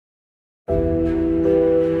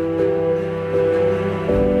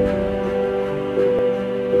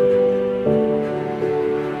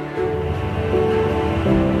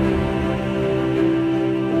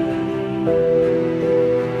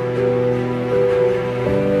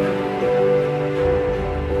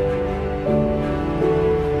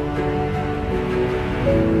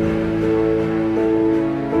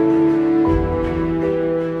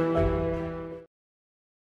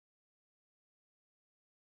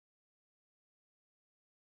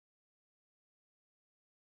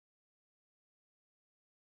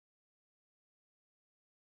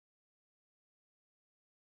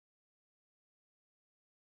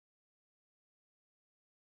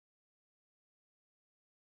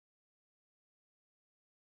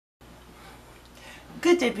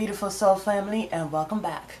Good day, beautiful soul family, and welcome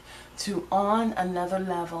back to On Another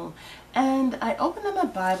Level. And I opened up my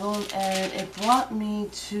Bible and it brought me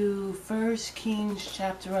to 1 Kings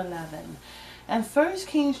chapter 11. And 1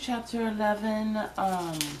 Kings chapter 11,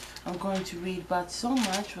 I'm going to read about so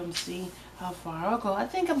much. We'll see how far I'll go. I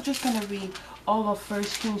think I'm just going to read all of 1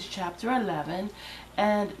 Kings chapter 11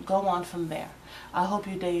 and go on from there. I hope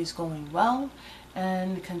your day is going well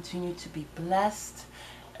and continue to be blessed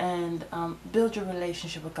and build your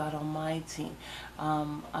relationship with God Almighty.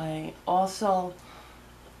 I also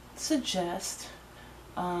suggest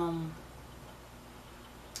to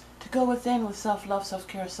go within with self-love,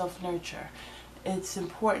 self-care, self-nurture. It's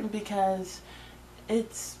important because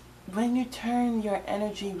it's when you turn your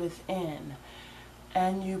energy within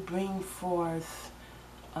and you bring forth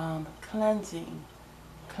cleansing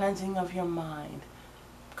of your mind,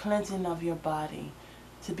 cleansing of your body,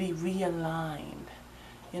 to be realigned,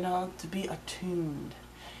 to be attuned.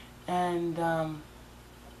 And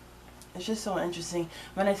it's just so interesting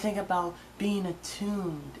when I think about being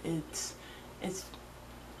attuned. It's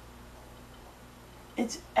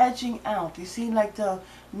edging out. You see, like the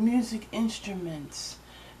music instruments,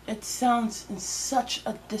 it sounds in such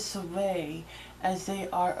a disarray as they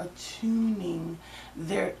are attuning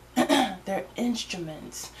their their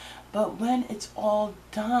instruments. But when it's all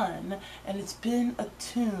done and it's been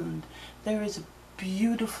attuned, there is a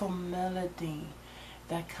beautiful melody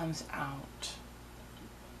that comes out.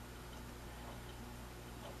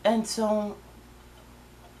 And so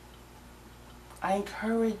I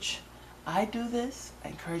do this. I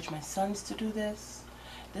encourage my sons to do this.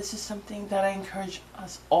 This is something that I encourage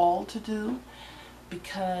us all to do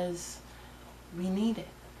because we need it.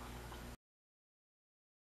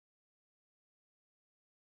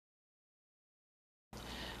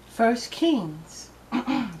 First Kings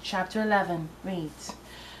chapter 11 reads,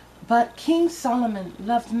 "But King Solomon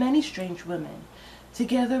loved many strange women,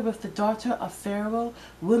 together with the daughter of Pharaoh,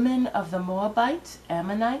 women of the Moabites,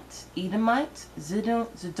 Ammonites, Edomites,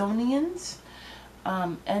 Zidonians,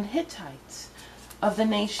 and Hittites, of the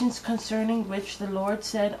nations concerning which the Lord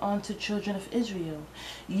said unto children of Israel,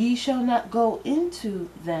 Ye shall not go into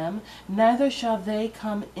them, neither shall they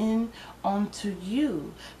come in unto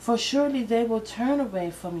you, for surely they will turn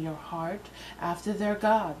away from your heart after their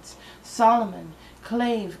gods. Solomon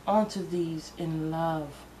clave unto these in love.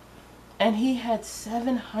 And he had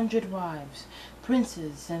 700 wives,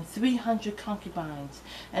 princes, and 300 concubines,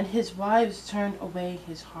 and his wives turned away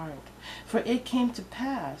his heart. For it came to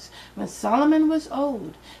pass, when Solomon was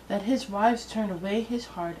old, that his wives turned away his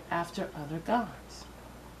heart after other gods.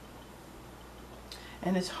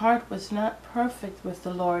 And his heart was not perfect with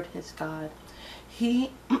the Lord his God,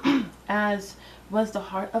 he as was the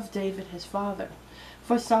heart of David his father.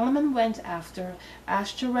 For Solomon went after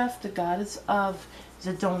Ashtoreth, the goddess of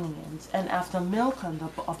Zidonians, and after Milcom, the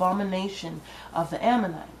abomination of the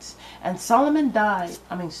Ammonites. And Solomon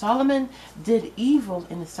did evil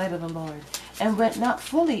in the sight of the Lord, and went not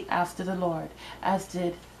fully after the Lord, as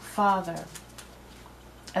David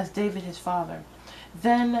his father.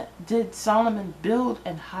 Then did Solomon build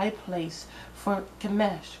an high place for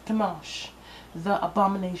Chemosh, the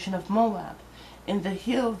abomination of Moab, in the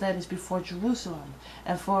hill that is before Jerusalem,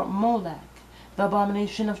 and for Molech, the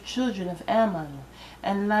abomination of children of Ammon,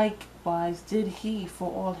 and likewise did he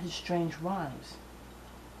for all his strange wives,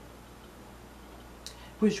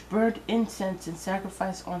 which burnt incense and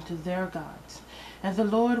sacrificed unto their gods. And the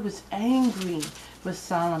Lord was angry with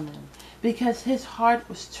Solomon, because his heart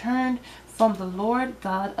was turned from the Lord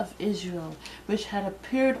God of Israel, which had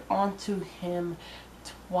appeared unto him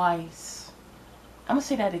twice." I'm going to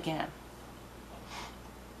say that again.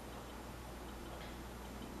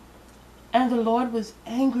 And the Lord was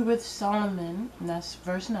angry with Solomon, and that's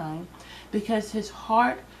verse 9, because his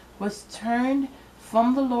heart was turned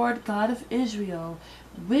from the Lord God of Israel,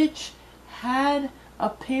 which had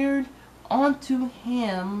appeared unto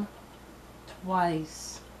him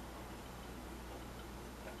twice,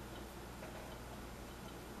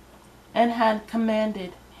 and had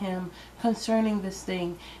commanded him concerning this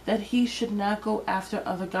thing, that he should not go after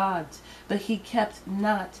other gods, but he kept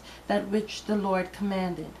not that which the Lord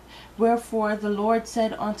commanded. Wherefore the Lord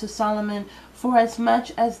said unto Solomon, Forasmuch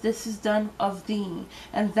as this is done of thee,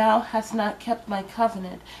 and thou hast not kept my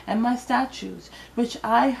covenant and my statutes, which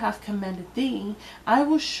I have commanded thee, I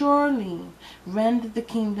will surely rend the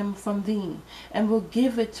kingdom from thee, and will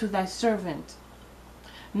give it to thy servant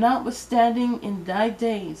Notwithstanding, in thy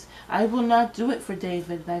days I will not do it for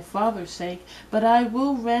David thy father's sake, but I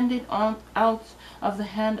will rend it out of the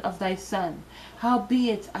hand of thy son.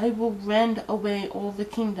 Howbeit I will rend away all the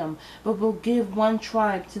kingdom, but will give one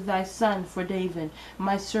tribe to thy son for David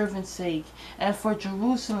my servant's sake, and for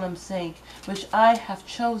Jerusalem's sake, which I have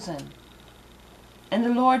chosen. And the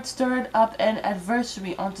Lord stirred up an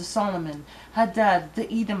adversary unto Solomon, Hadad the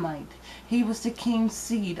Edomite. He was the king's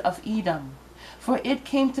seed of Edom. For it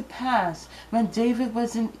came to pass, when David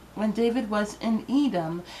was in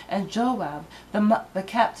Edom, and Joab, the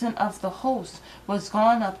captain of the host, was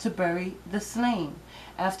gone up to bury the slain,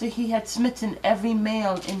 after he had smitten every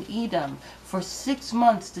male in Edom, for 6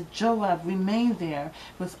 months did Joab remain there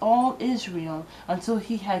with all Israel, until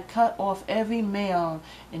he had cut off every male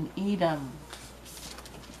in Edom.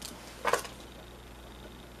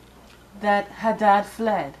 That Hadad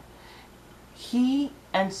fled, he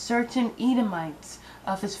and certain Edomites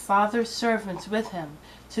of his father's servants with him,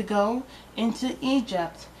 to go into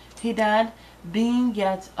Egypt, Hadad being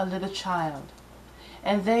yet a little child.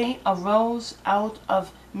 And they arose out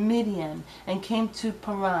of Midian, and came to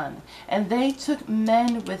Paran. And they took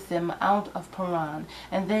men with them out of Paran,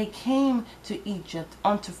 and they came to Egypt,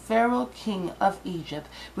 unto Pharaoh king of Egypt,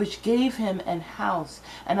 which gave him an house,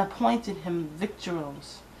 and appointed him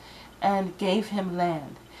victuals, and gave him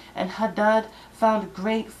land. And Hadad found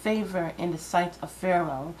great favor in the sight of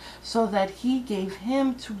Pharaoh, so that he gave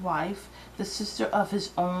him to wife the sister of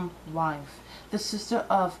his own wife, the sister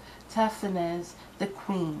of Taphanes the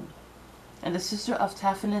queen. And the sister of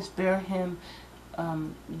Taphanes bare him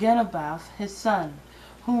Genubath his son,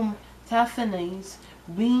 whom Taphanes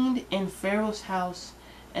weaned in Pharaoh's house,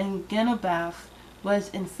 and Genubath was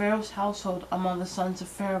in Pharaoh's household among the sons of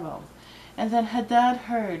Pharaoh. And then Hadad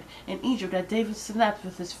heard in Egypt that David slept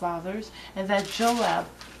with his fathers, and that Joab,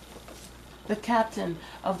 the captain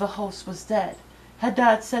of the host, was dead.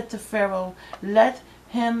 Hadad said to Pharaoh, Let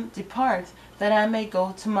him depart, that I may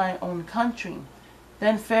go to my own country.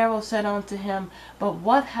 Then Pharaoh said unto him, But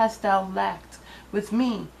what hast thou lacked with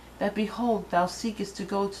me, that behold, thou seekest to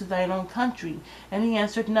go to thine own country? And he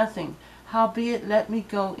answered, Nothing. Howbeit, let me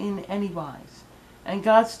go in anywise. And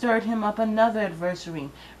God stirred him up another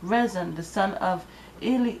adversary, Rezon the son of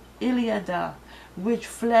Eliadah, which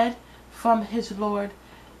fled from his lord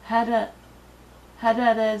Hadadezer,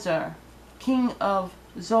 king of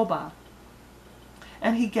Zobah.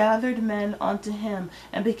 And he gathered men unto him,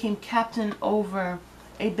 and became captain over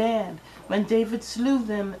a band, when David slew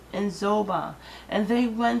them in Zobah. And they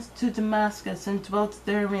went to Damascus, and dwelt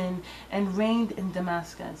therein, and reigned in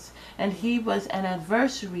Damascus. And he was an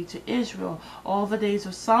adversary to Israel all the days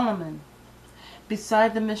of Solomon,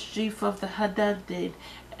 beside the mischief of the Hadadid,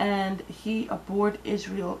 and he abhorred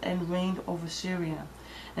Israel, and reigned over Syria.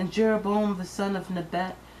 And Jeroboam the son of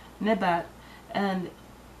Nebat, and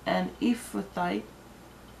Ephrathite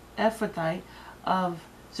of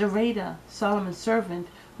Zereda, Solomon's servant,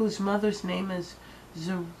 whose mother's name is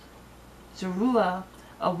Zeruiah,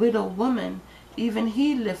 a widow woman, even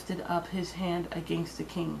he lifted up his hand against the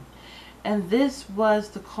king. And this was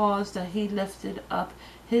the cause that he lifted up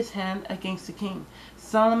his hand against the king.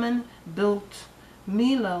 Solomon built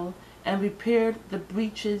Millo, and repaired the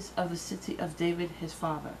breaches of the city of David his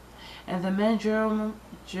father. And the man Jeroboam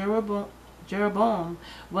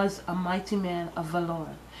was a mighty man of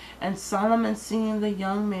valor. And Solomon, seeing the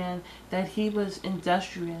young man that he was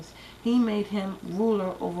industrious, he made him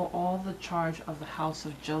ruler over all the charge of the house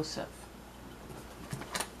of Joseph.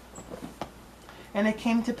 And it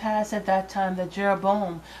came to pass at that time that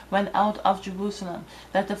Jeroboam went out of Jerusalem,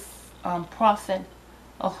 that the prophet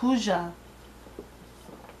Ahijah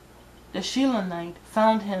the Shilonite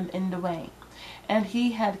found him in the way. And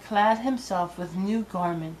he had clad himself with new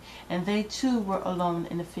garment, and they two were alone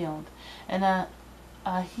in the field. And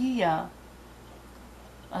Ahijah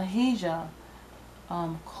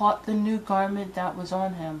caught the new garment that was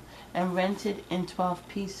on him, and rent it in 12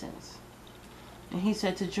 pieces. And he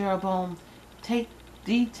said to Jeroboam, Take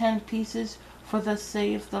thee 10 pieces, for thus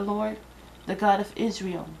saith the Lord, the God of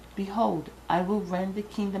Israel, Behold, I will rend the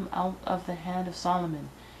kingdom out of the hand of Solomon,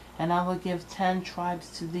 and I will give 10 tribes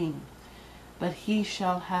to thee. But he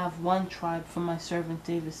shall have 1 tribe for my servant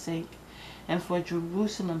David's sake, and for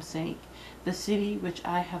Jerusalem's sake, the city which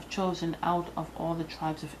I have chosen out of all the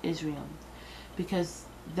tribes of Israel, because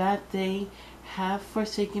that they have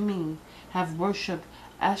forsaken me, have worshipped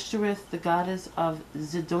Ashtoreth the goddess of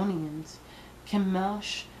Zidonians,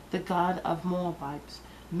 Chemosh the god of Moabites,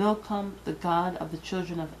 Milcom the god of the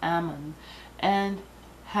children of Ammon, and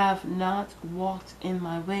have not walked in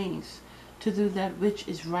my ways, to do that which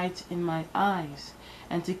is right in my eyes,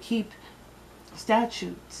 and to keep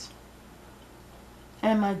statutes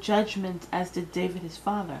and my judgment, as did David his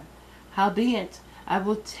father. Howbeit, I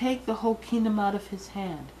will take the whole kingdom out of his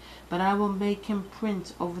hand, but I will make him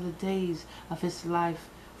prince over the days of his life,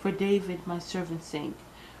 for David my servant's sake,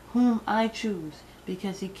 whom I choose,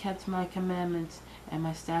 because he kept my commandments and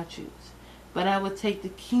my statutes. But I will take the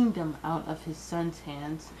kingdom out of his son's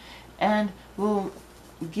hands, and will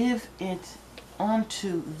give it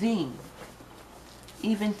unto thee,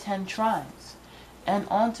 even 10 tribes, and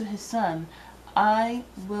unto his son I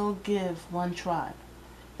will give 1 tribe,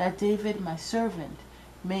 that David my servant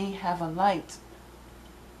may have a light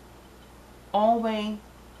always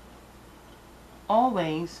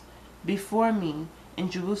before me in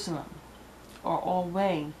Jerusalem, or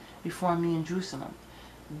always before me in Jerusalem,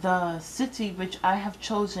 the city which I have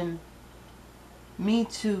chosen me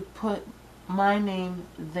to put my name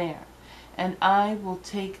there. And I will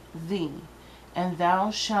take thee, and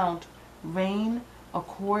thou shalt reign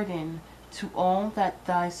according to all that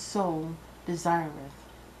thy soul desireth,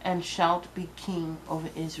 and shalt be king over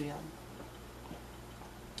Israel.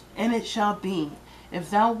 And it shall be, if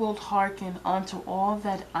thou wilt hearken unto all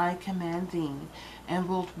that I command thee, and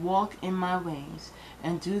wilt walk in my ways,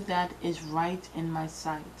 and do that is right in my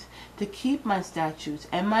sight, to keep my statutes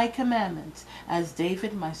and my commandments, as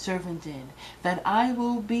David my servant did, that I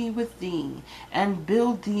will be with thee, and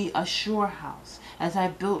build thee a sure house, as I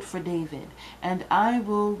built for David, and I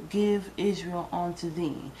will give Israel unto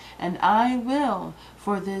thee, and I will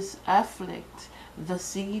for this afflict the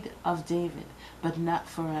seed of David, but not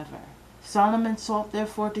forever. Solomon sought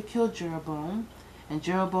therefore to kill Jeroboam, and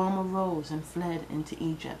Jeroboam arose and fled into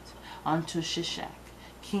Egypt, unto Shishak,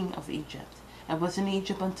 king of Egypt, and was in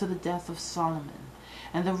Egypt until the death of Solomon.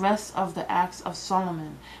 And the rest of the acts of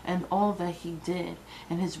Solomon, and all that he did,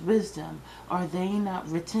 and his wisdom, are they not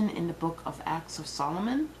written in the book of Acts of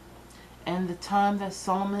Solomon? And the time that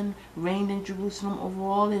Solomon reigned in Jerusalem over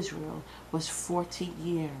all Israel was 40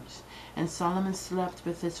 years. And Solomon slept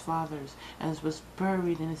with his fathers, and was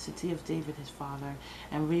buried in the city of David his father.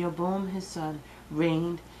 And Rehoboam his son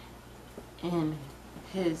reigned in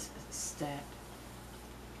his stead.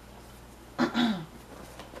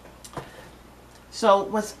 So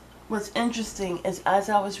what's interesting is, as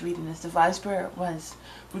I was reading this, the Vice Spirit was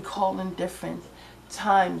recalling different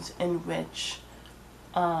times in which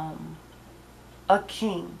a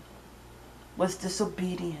king was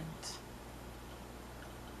disobedient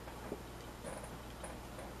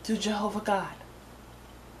to Jehovah God.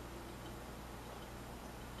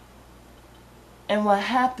 And what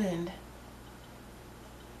happened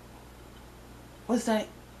was that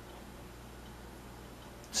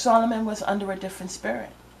Solomon was under a different spirit.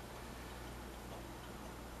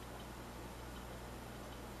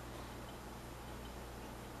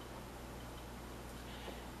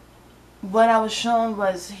 What I was shown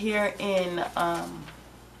was here in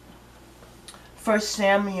 1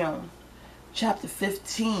 Samuel chapter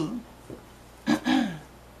 15.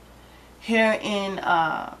 Herein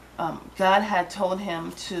God had told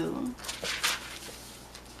him to,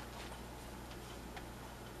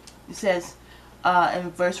 it says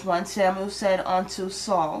in verse 1, Samuel said unto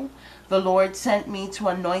Saul, the Lord sent me to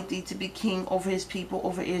anoint thee to be king over his people,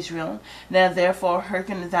 over Israel. Now therefore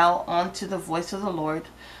hearken thou unto the voice of the Lord.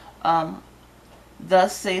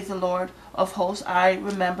 Thus saith the Lord of hosts, I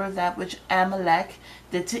remember that which Amalek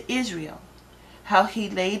did to Israel, how he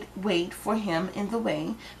laid wait for him in the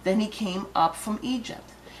way, then he came up from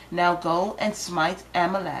Egypt. Now go and smite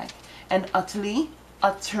Amalek, and utterly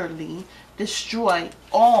destroy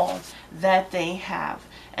all that they have,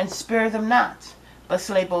 and spare them not, but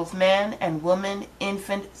slay both man and woman,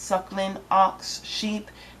 infant, suckling, ox,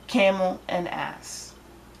 sheep, camel, and ass.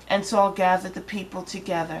 And Saul gathered the people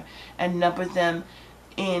together, and numbered them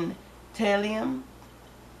in Telaim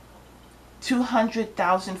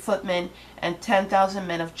 200,000 footmen, and 10,000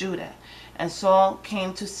 men of Judah. And Saul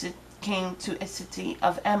came to a city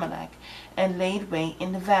of Amalek, and laid wait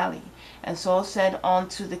in the valley. And Saul said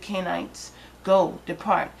unto the Canaanites, Go,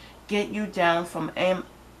 depart, get you down from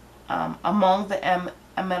among the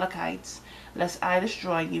Amalekites, lest I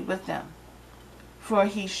destroy you with them. For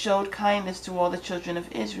he showed kindness to all the children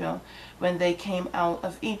of Israel when they came out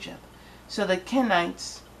of Egypt. So the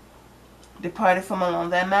Kenites departed from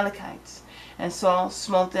among the Amalekites. And Saul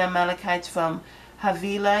smote the Amalekites from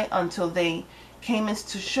Havilah until they came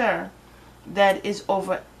into Shur, that is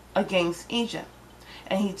over against Egypt.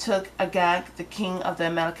 And he took Agag, the king of the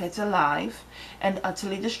Amalekites, alive, and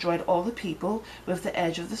utterly destroyed all the people with the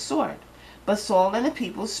edge of the sword. But Saul and the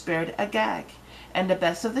people spared Agag, and the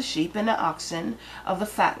best of the sheep and the oxen, of the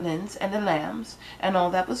fatlings and the lambs, and all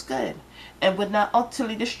that was good, and would not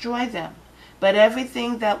utterly destroy them. But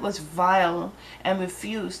everything that was vile and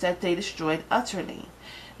refused that they destroyed utterly.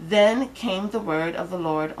 Then came the word of the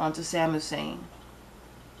Lord unto Samuel, saying,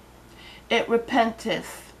 It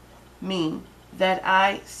repenteth me that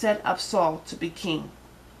I set up Saul to be king.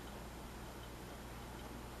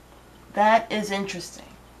 That is interesting.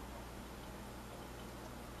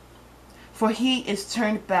 For he is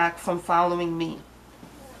turned back from following me.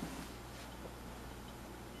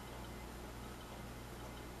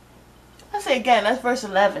 I'll say again, that's verse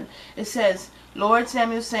 11. It says, Lord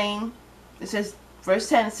Samuel saying, it says, verse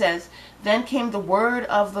 10 says, Then came the word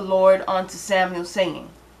of the Lord unto Samuel, saying,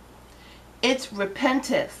 It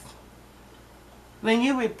repenteth. When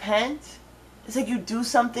you repent, it's like you do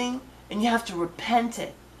something and you have to repent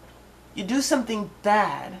it. You do something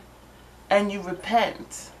bad and you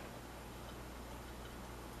repent.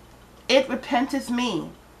 It repenteth me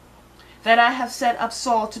that I have set up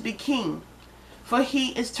Saul to be king, for he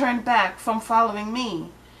is turned back from following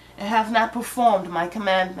me, and have not performed my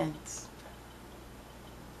commandments.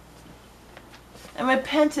 And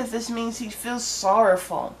repenteth, this means he feels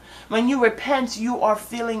sorrowful. When you repent, you are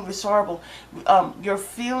feeling sorrowful. You're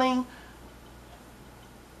feeling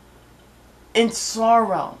in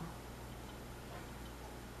sorrow.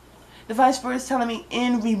 The Divine Spirit is telling me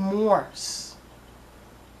in remorse.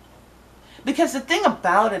 Because the thing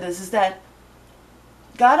about it is that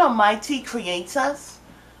God Almighty creates us,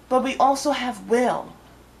 but we also have will.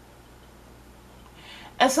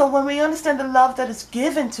 And so when we understand the love that is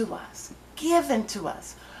given to us,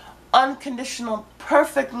 unconditional,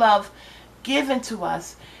 perfect love given to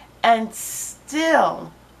us, and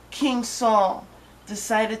still King Saul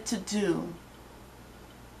decided to do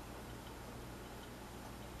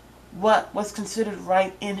what was considered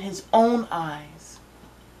right in his own eyes,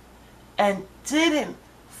 and didn't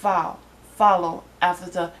follow after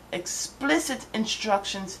the explicit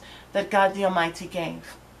instructions that God the Almighty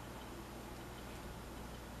gave.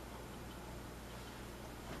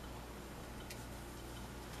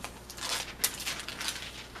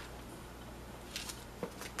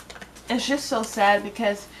 It's just so sad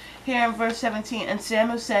because here in verse 17, and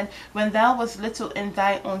Samuel said, When thou wast little in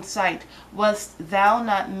thy own sight, wast thou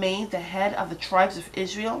not made the head of the tribes of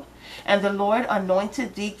Israel? And the Lord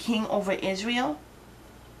anointed thee king over Israel?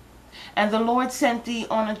 And the Lord sent thee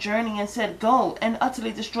on a journey and said, Go and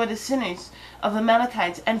utterly destroy the sinners of the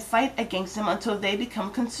Amalekites, and fight against them until they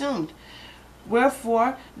become consumed.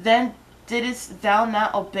 Wherefore then didst thou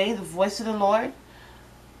not obey the voice of the Lord,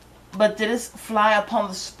 but didst fly upon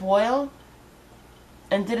the spoil,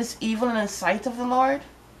 and didst evil in the sight of the Lord?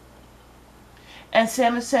 And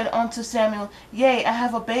Samuel said unto Samuel, Yea, I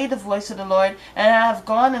have obeyed the voice of the Lord, and I have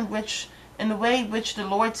gone in the way which the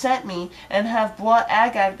Lord sent me, and have brought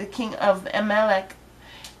Agag the king of Amalek,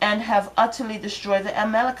 and have utterly destroyed the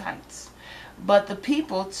Amalekites. But the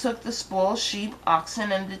people took the spoil, sheep,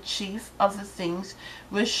 oxen, and the chief of the things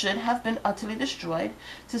which should have been utterly destroyed,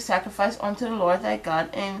 to sacrifice unto the Lord thy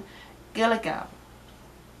God in Gilgal.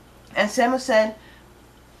 And Samuel said,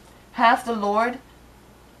 Hath the Lord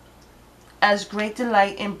as great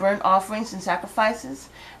delight in burnt offerings and sacrifices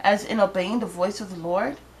as in obeying the voice of the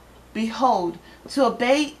Lord? Behold, to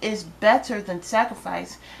obey is better than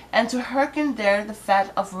sacrifice, and to hearken there the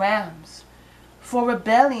fat of rams. For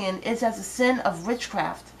rebellion is as a sin of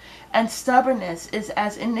witchcraft, and stubbornness is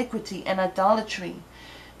as iniquity and idolatry.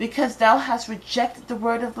 Because thou hast rejected the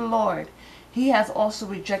word of the Lord, he hath also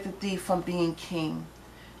rejected thee from being king.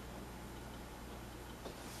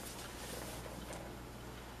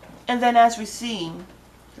 And then as we see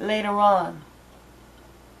later on,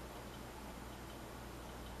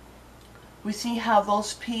 we see how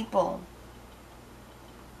those people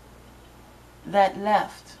that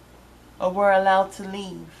left or were allowed to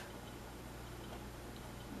leave,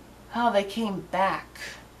 how they came back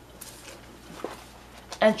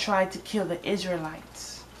and tried to kill the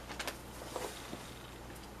Israelites.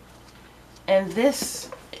 And this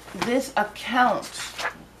account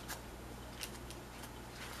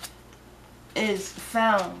is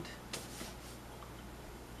found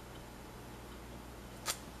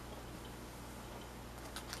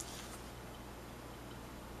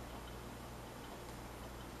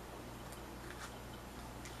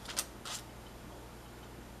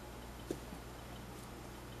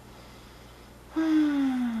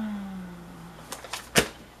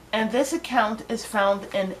and this account is found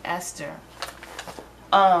in Esther.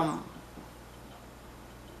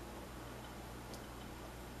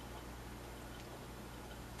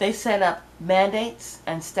 They set up mandates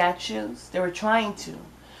and statutes. They were trying to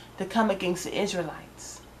come against the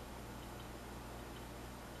Israelites.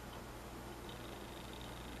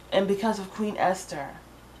 And because of Queen Esther,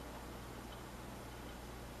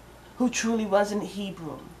 who truly wasn't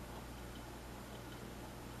Hebrew.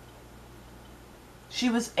 She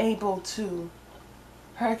was able to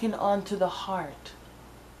hearken on to the heart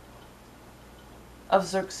of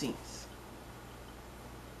Xerxes.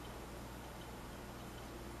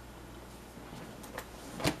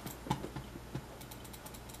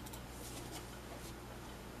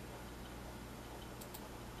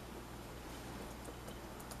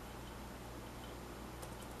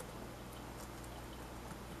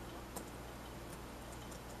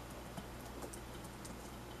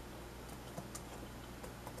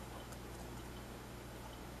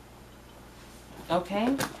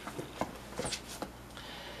 Okay?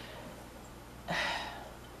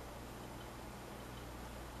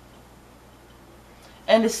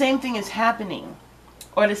 And the same thing is happening,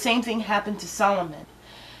 or the same thing happened to Solomon.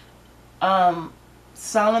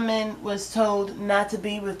 Solomon was told not to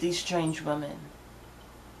be with these strange women,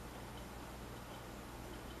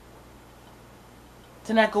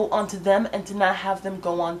 to not go on to them, and to not have them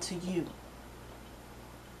go on to you.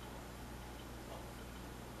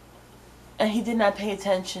 And he did not pay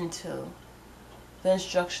attention to the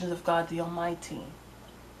instructions of God the Almighty.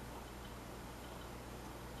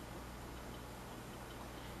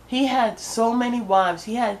 He had so many wives.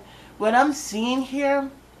 He had, what I'm seeing here,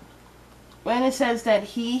 when it says that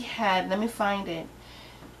he had, let me find it.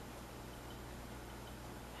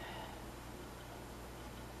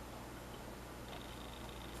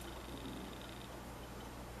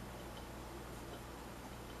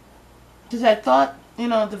 Because I thought,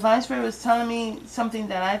 the Divine Spirit was telling me something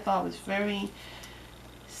that I thought was very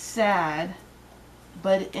sad,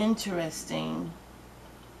 but interesting.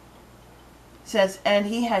 It says, and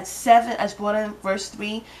he had 7, as brought in verse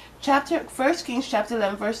 3, 1 Kings chapter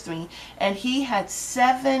 11, verse 3, and he had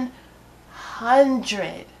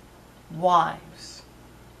 700 wives,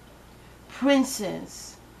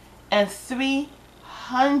 princes, and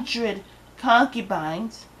 300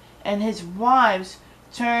 concubines, and his wives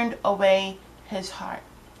turned away his heart.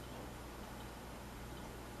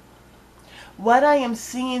 What I am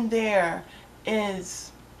seeing there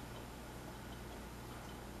is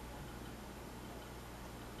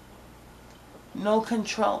no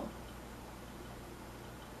control.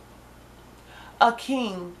 A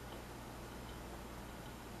king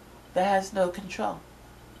that has no control.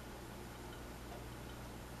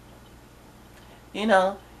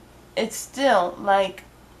 It's still like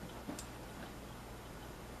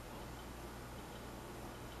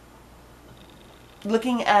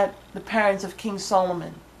looking at the parents of King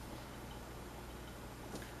Solomon.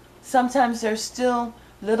 Sometimes there's still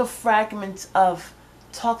little fragments of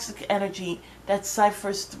toxic energy that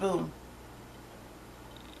ciphers through.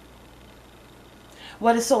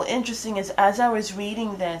 What is so interesting is, as I was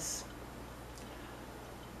reading this,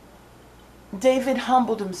 David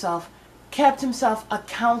humbled himself, kept himself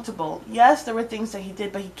accountable. Yes, there were things that he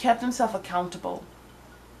did, but he kept himself accountable.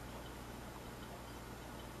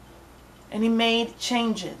 And he made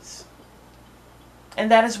changes. And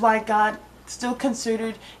that is why God still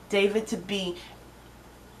considered David to be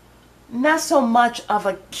not so much of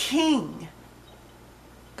a king,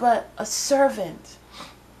 but a servant.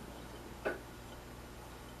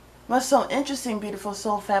 What's so interesting, beautiful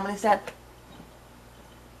soul family, is that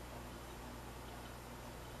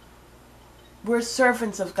we're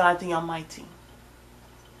servants of God the Almighty.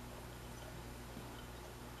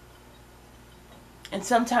 And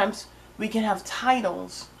sometimes we can have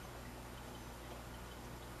titles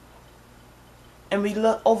and we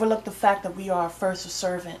overlook the fact that we are first a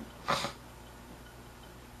servant.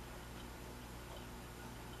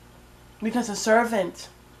 Because a servant,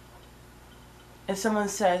 if someone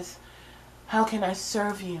says, how can I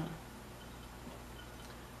serve you?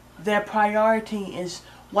 Their priority is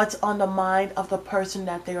what's on the mind of the person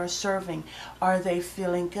that they are serving. Are they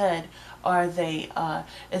feeling good? Are they,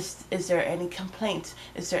 is there any complaints?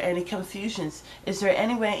 Is there any confusions? Is there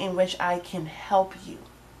any way in which I can help you?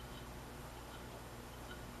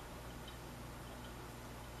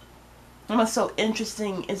 And what's so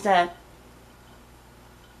interesting is that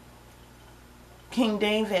King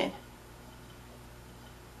David,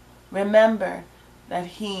 remember that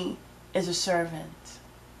he is a servant.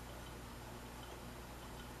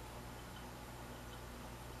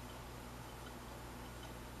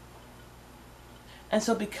 And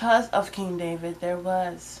so because of King David, there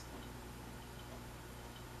was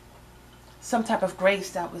some type of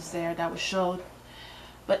grace that was there, that was showed.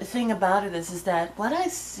 But the thing about it is that what I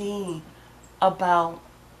see about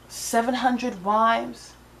 700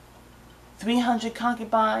 wives, 300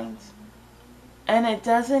 concubines, and it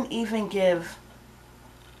doesn't even give,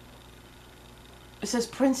 it says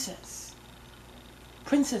princess.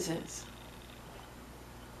 princesses.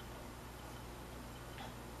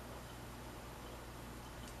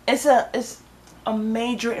 It's a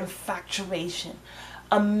major infatuation,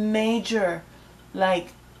 a major,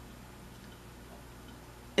 like,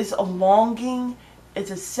 it's a longing,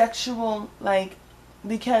 it's a sexual, like,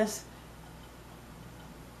 because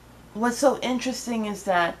what's so interesting is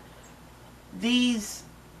that these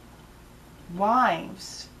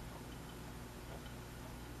wives,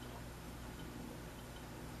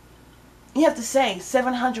 you have to say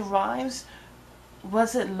 700 wives,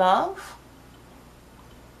 was it love?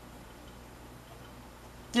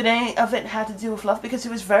 Did any of it have to do with love? Because he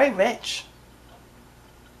was very rich.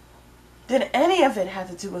 Did any of it have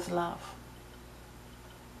to do with love?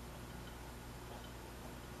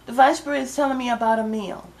 The Divine Spirit is telling me about a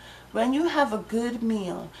meal. When you have a good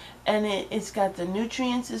meal and it's got the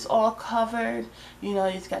nutrients is all covered, you know,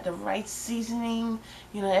 it's got the right seasoning,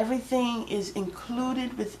 you know, everything is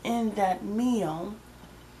included within that meal,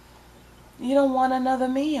 you don't want another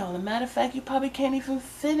meal. As a matter of fact, you probably can't even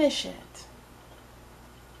finish it.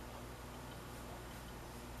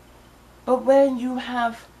 But when you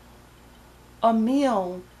have a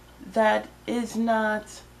meal that is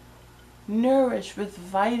not nourished with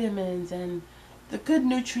vitamins and the good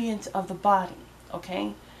nutrients of the body,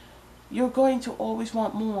 okay, you're going to always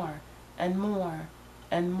want more and more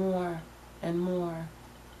and more and more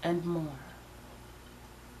and more.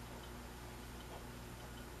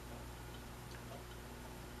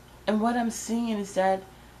 And what I'm seeing is that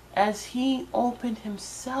as he opened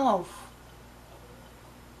himself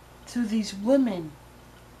to these women,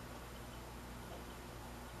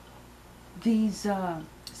 these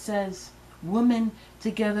says women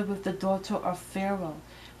together with the daughter of Pharaoh.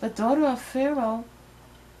 The daughter of Pharaoh,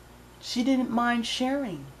 she didn't mind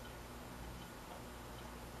sharing.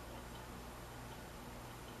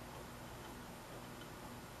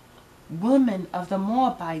 Women of the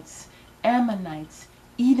Moabites, Ammonites,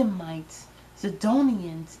 Edomites,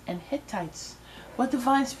 Zidonians, and Hittites. What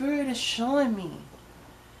Divine Spirit is showing me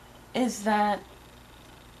is that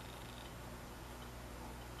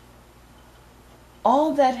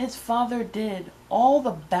all that his father did, all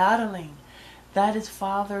the battling that his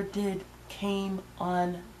father did came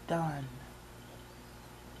undone.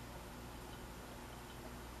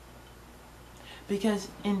 Because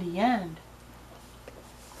in the end,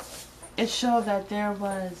 it showed that there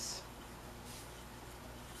was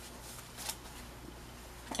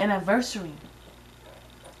an adversary.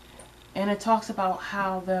 And it talks about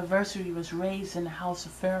how the adversary was raised in the house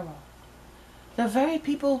of Pharaoh. The very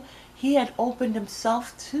people he had opened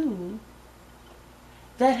himself to,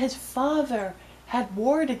 that his father had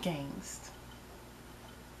warred against,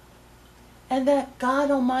 and that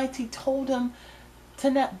God Almighty told him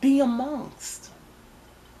to not be amongst.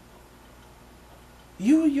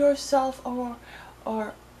 You yourself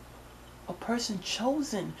are a person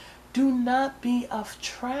chosen. Do not be of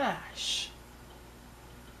trash.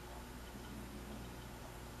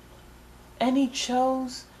 And he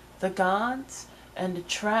chose the gods and the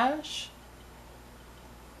trash.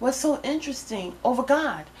 What's so interesting over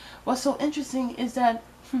God? What's so interesting is that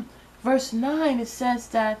verse 9, it says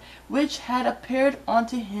that which had appeared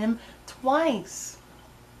unto him twice.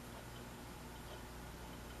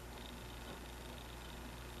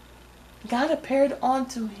 God appeared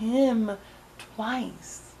unto him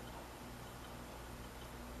twice.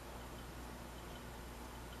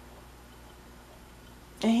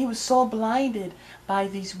 And he was so blinded by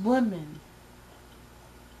these women.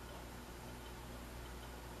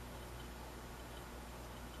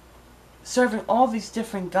 Serving all these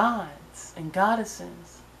different gods and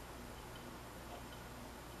goddesses.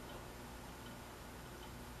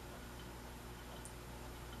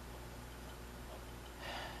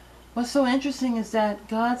 What's so interesting is that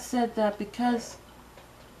God said that because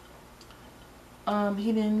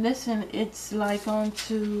he didn't listen, it's like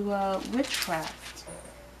unto witchcraft.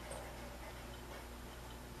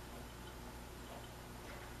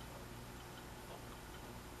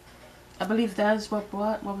 I believe that is what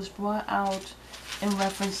was brought out in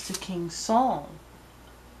reference to King Saul.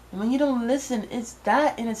 And when you don't listen, it's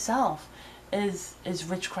that in itself is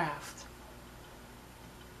witchcraft.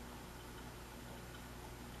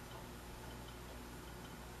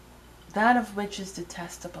 That of which is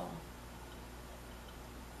detestable.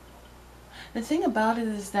 The thing about it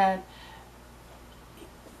is that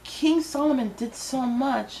King Solomon did so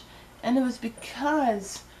much, and it was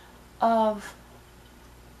because of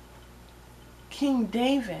King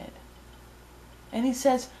David. And he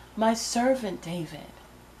says, my servant David.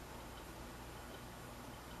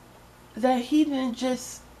 That he didn't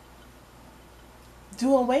just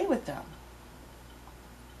do away with them.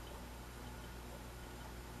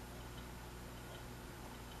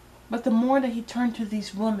 But the more that he turned to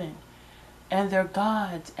these women and their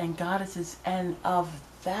gods and goddesses and of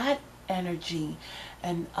that energy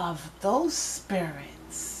and of those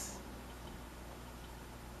spirits,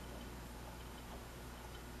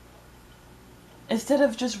 instead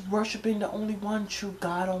of just worshiping the only one true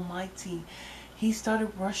God Almighty, he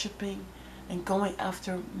started worshiping and going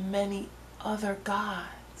after many other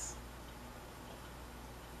gods.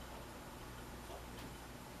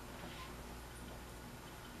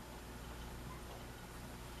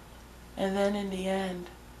 And then in the end,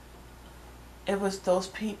 it was those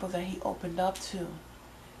people that he opened up to,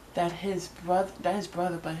 that his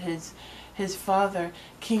father,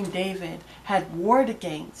 King David, had warred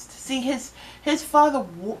against. See, his father,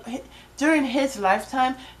 during his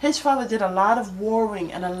lifetime, his father did a lot of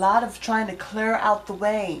warring and a lot of trying to clear out the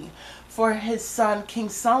way for his son, King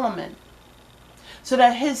Solomon, so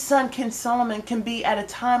that his son, King Solomon, can be at a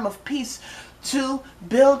time of peace to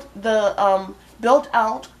build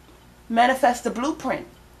out, manifest the blueprint.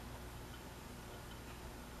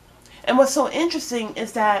 And what's so interesting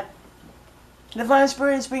is that Divine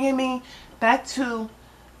Spirit is bringing me back to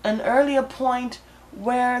an earlier point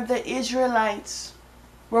where the Israelites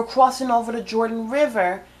were crossing over the Jordan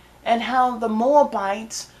River and how the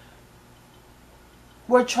Moabites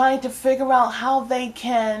were trying to figure out how they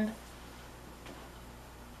can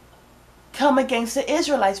come against the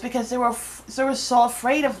Israelites because they were so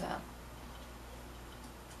afraid of them.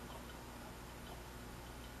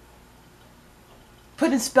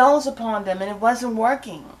 Putting spells upon them, and it wasn't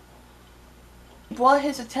working. He brought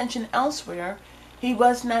his attention elsewhere. He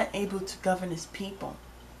was not able to govern his people.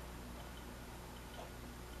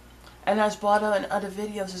 And as brought up in other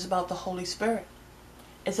videos, it's about the Holy Spirit.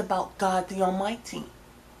 It's about God the Almighty.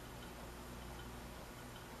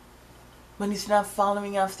 When he's not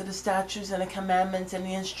following after the statutes and the commandments and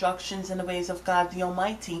the instructions and the ways of God the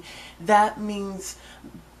Almighty, that means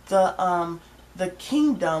the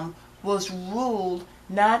kingdom was ruled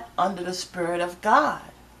not under the Spirit of God,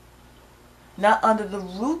 not under the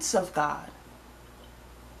roots of God.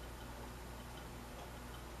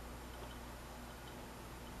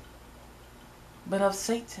 But of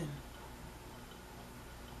Satan.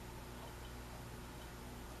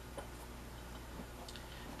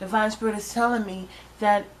 Divine Spirit is telling me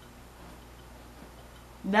that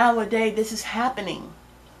nowadays this is happening.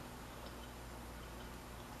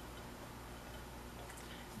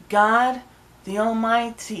 God the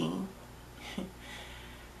Almighty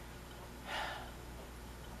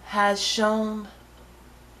has shown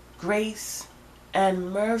grace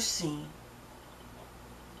and mercy,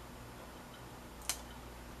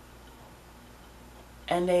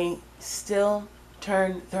 and they still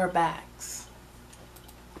turn their backs.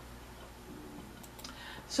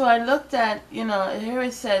 So I looked at, here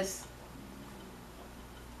it says,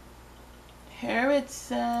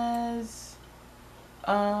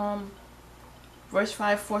 verse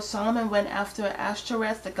 5, for Solomon went after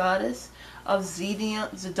Ashtoreth, the goddess of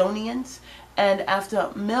Zidonians, and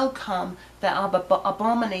after Milcom, the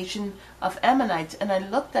abomination of Ammonites. And I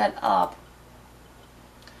looked that up,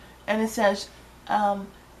 and it says,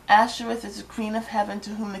 Ashtoreth is the queen of heaven,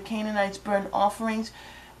 to whom the Canaanites burned offerings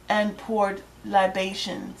and poured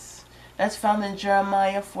libations. That's found in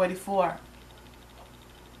Jeremiah 44.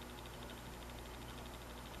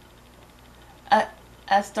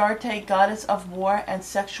 Astarte, goddess of war and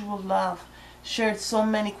sexual love, shared so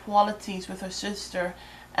many qualities with her sister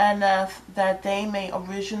Anath that they may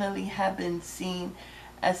originally have been seen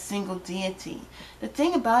as single deity. The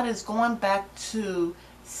thing about it is going back to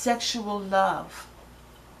sexual love,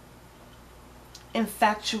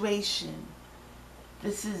 infatuation.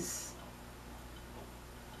 This is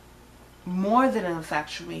more than an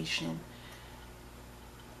infatuation.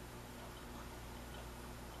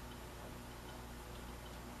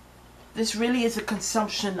 This really is a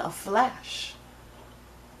consumption of flesh.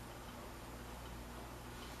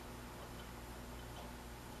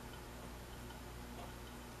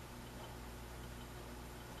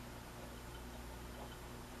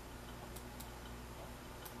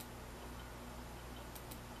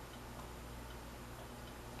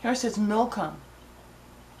 Here it says Milcom.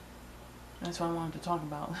 That's what I wanted to talk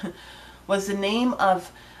about. Was the name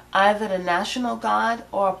of either the national god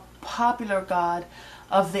or popular god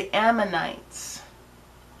of the Ammonites.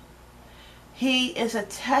 He is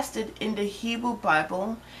attested in the Hebrew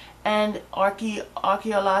Bible and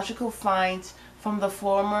archaeological finds from the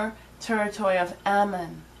former territory of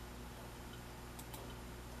Ammon.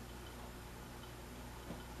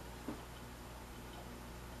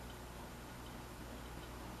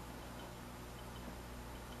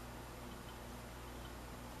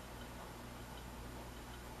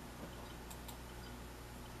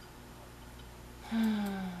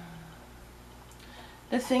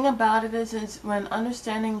 The thing about it is when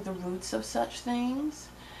understanding the roots of such things,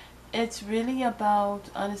 it's really about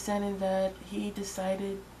understanding that he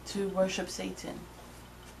decided to worship Satan.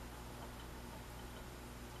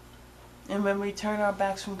 And when we turn our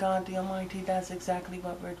backs from God the Almighty, that's exactly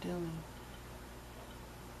what we're doing.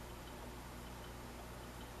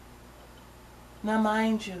 Now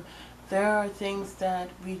mind you, there are things that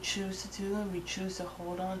we choose to do and we choose to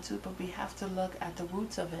hold on to, but we have to look at the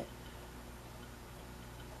roots of it.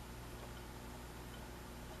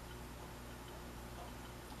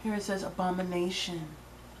 Here it says abomination.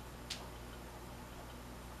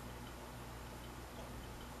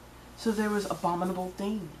 So there was abominable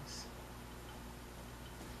things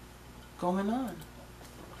going on.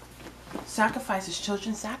 Sacrifices,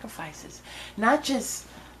 children sacrifices. Not just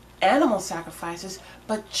animal sacrifices,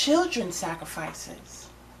 but children sacrifices.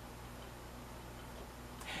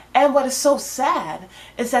 And what is so sad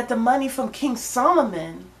is that the money from King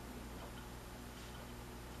Solomon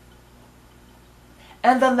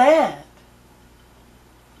and the land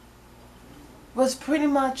was pretty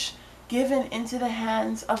much given into the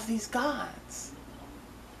hands of these gods.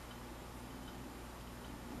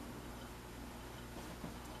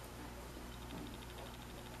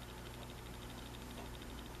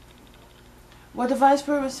 What the Vice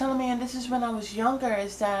Spirit was telling me, and this is when I was younger,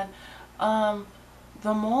 is that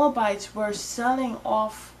the Moabites were selling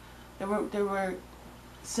off, they were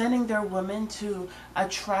sending their women to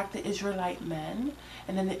attract the Israelite men,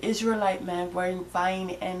 and then the Israelite men weren't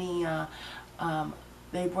buying any,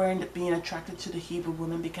 they weren't being attracted to the Hebrew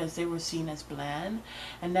women because they were seen as bland.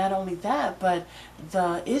 And not only that, but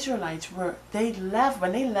the Israelites when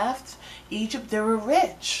they left Egypt, they were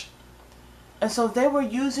rich. And so they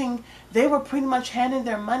were pretty much handing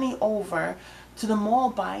their money over to the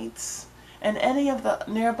Moabites and any of the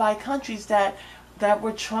nearby countries that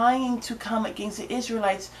were trying to come against the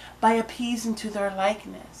Israelites by appeasing to their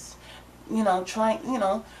likeness.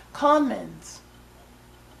 Con men.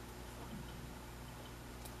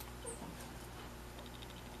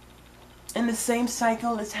 And the same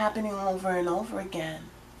cycle is happening over and over again.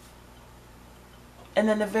 And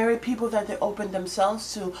then the very people that they open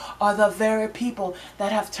themselves to are the very people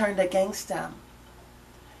that have turned against them.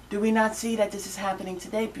 Do we not see that this is happening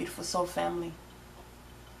today, beautiful soul family?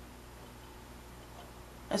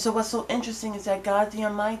 And so what's so interesting is that God the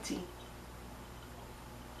Almighty,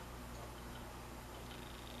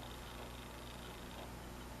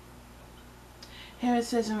 here it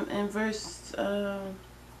says in verse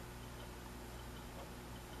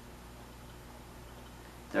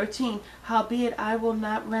 13, howbeit I will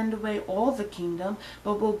not rend away all the kingdom,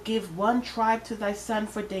 but will give one tribe to thy son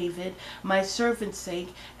for David, my servant's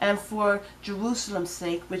sake, and for Jerusalem's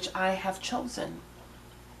sake, which I have chosen.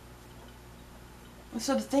 And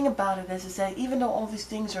so the thing about it is that even though all these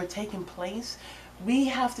things are taking place, we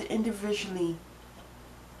have to individually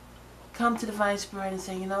come to the Divine Spirit and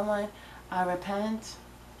say, you know what, I repent.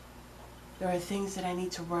 There are things that I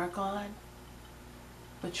need to work on,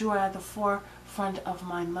 but you are at the forefront of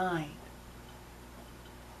my mind.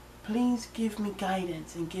 Please give me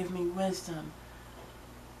guidance and give me wisdom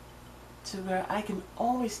to where I can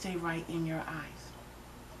always stay right in your eyes.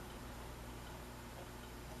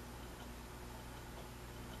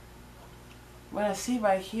 What I see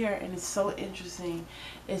right here, and it's so interesting,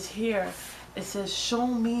 is here it says, show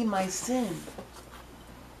me my sin.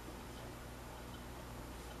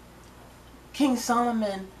 King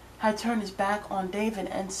Solomon had turned his back on David,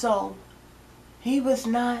 and so he was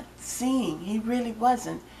not seeing. He really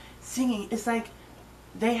wasn't seeing. It's like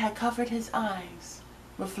they had covered his eyes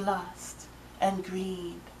with lust and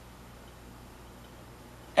greed.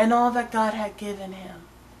 And all that God had given him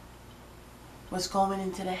was going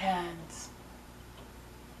into the hands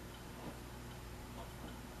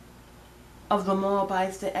of the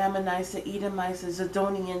Moabites, the Ammonites, the Edomites, the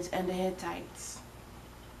Zidonians, and the Hittites.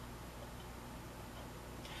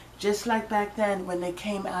 Just like back then when they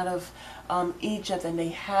came out of Egypt and they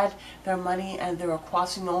had their money and they were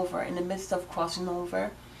crossing over. In the midst of crossing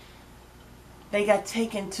over, they got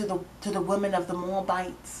taken to the women of the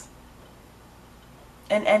Moabites.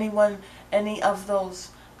 And any of those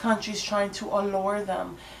countries trying to allure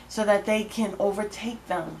them so that they can overtake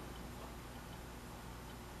them.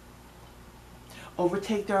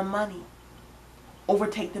 Overtake their money.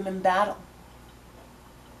 Overtake them in battle.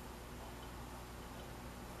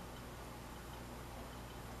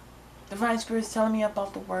 The Divine Spirit is telling me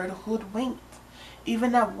about the word hoodwinked.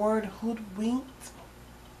 Even that word hoodwinked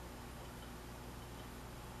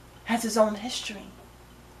has its own history.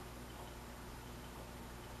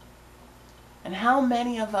 And how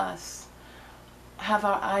many of us have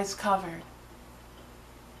our eyes covered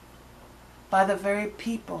by the very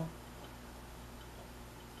people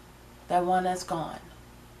that want us gone.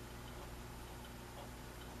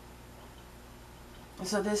 And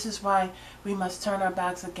so this is why we must turn our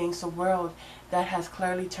backs against a world that has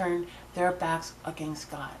clearly turned their backs against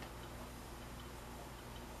God.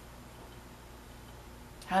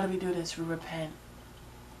 How do we do this? We repent.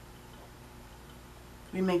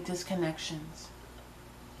 We make disconnections.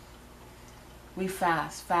 We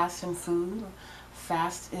fast. Fast in food,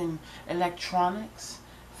 fast in electronics,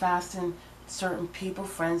 fast in certain people,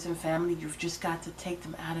 friends and family. You've just got to take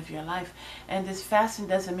them out of your life. And this fasting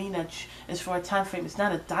doesn't mean that it's for a time frame. It's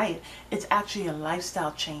not a diet. It's actually a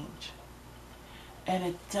lifestyle change. And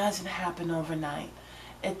it doesn't happen overnight.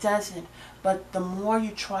 It doesn't. But the more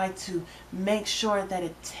you try to make sure that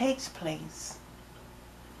it takes place,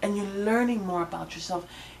 and you're learning more about yourself,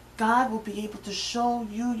 God will be able to show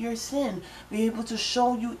you your sin, be able to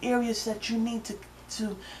show you areas that you need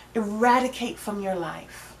to eradicate from your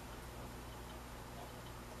life,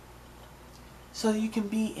 so you can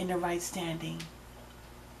be in the right standing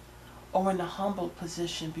or in a humble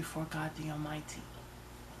position before God the Almighty.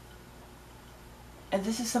 And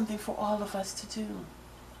this is something for all of us to do.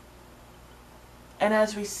 And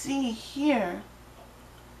as we see here,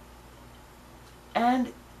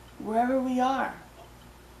 and wherever we are,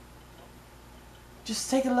 just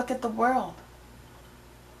take a look at the world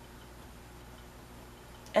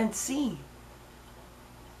and see.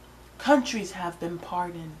 Countries have been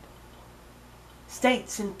pardoned.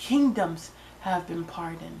 States and kingdoms have been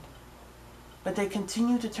pardoned. But they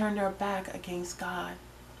continue to turn their back against God.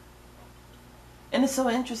 And it's so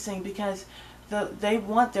interesting because they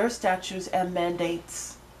want their statutes and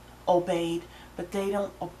mandates obeyed, but they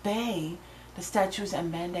don't obey the statutes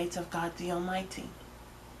and mandates of God the Almighty.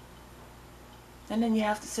 And then you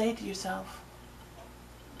have to say to yourself,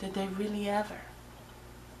 did they really ever?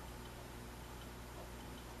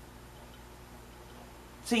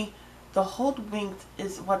 See, the hoodwinked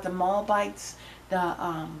is what the Moabites,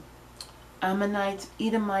 the Ammonites,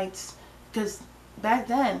 Edomites, because back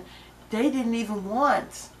then they didn't even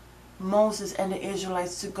want Moses and the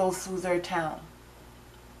Israelites to go through their town.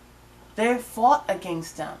 They fought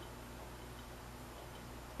against them.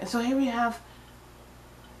 And so here we have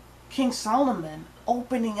King Solomon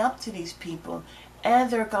opening up to these people and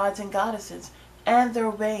their gods and goddesses and their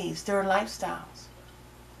ways, their lifestyles.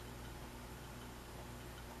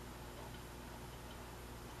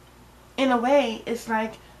 In a way, it's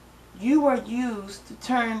like you were used to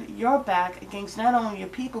turn your back against not only your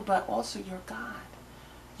people but also your God.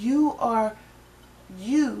 You are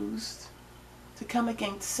used to come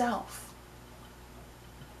against self.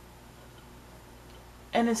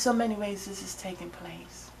 And in so many ways this is taking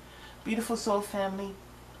place. Beautiful soul family,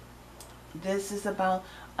 this is about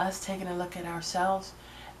us taking a look at ourselves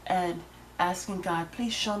and asking God,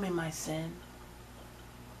 please show me my sin.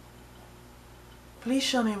 Please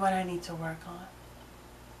show me what I need to work on,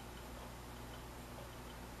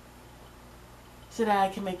 so that I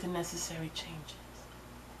can make the necessary changes.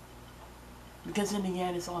 Because in the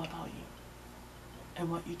end, it's all about you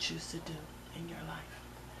and what you choose to do in your life.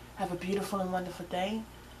 Have a beautiful and wonderful day.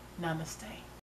 Namaste.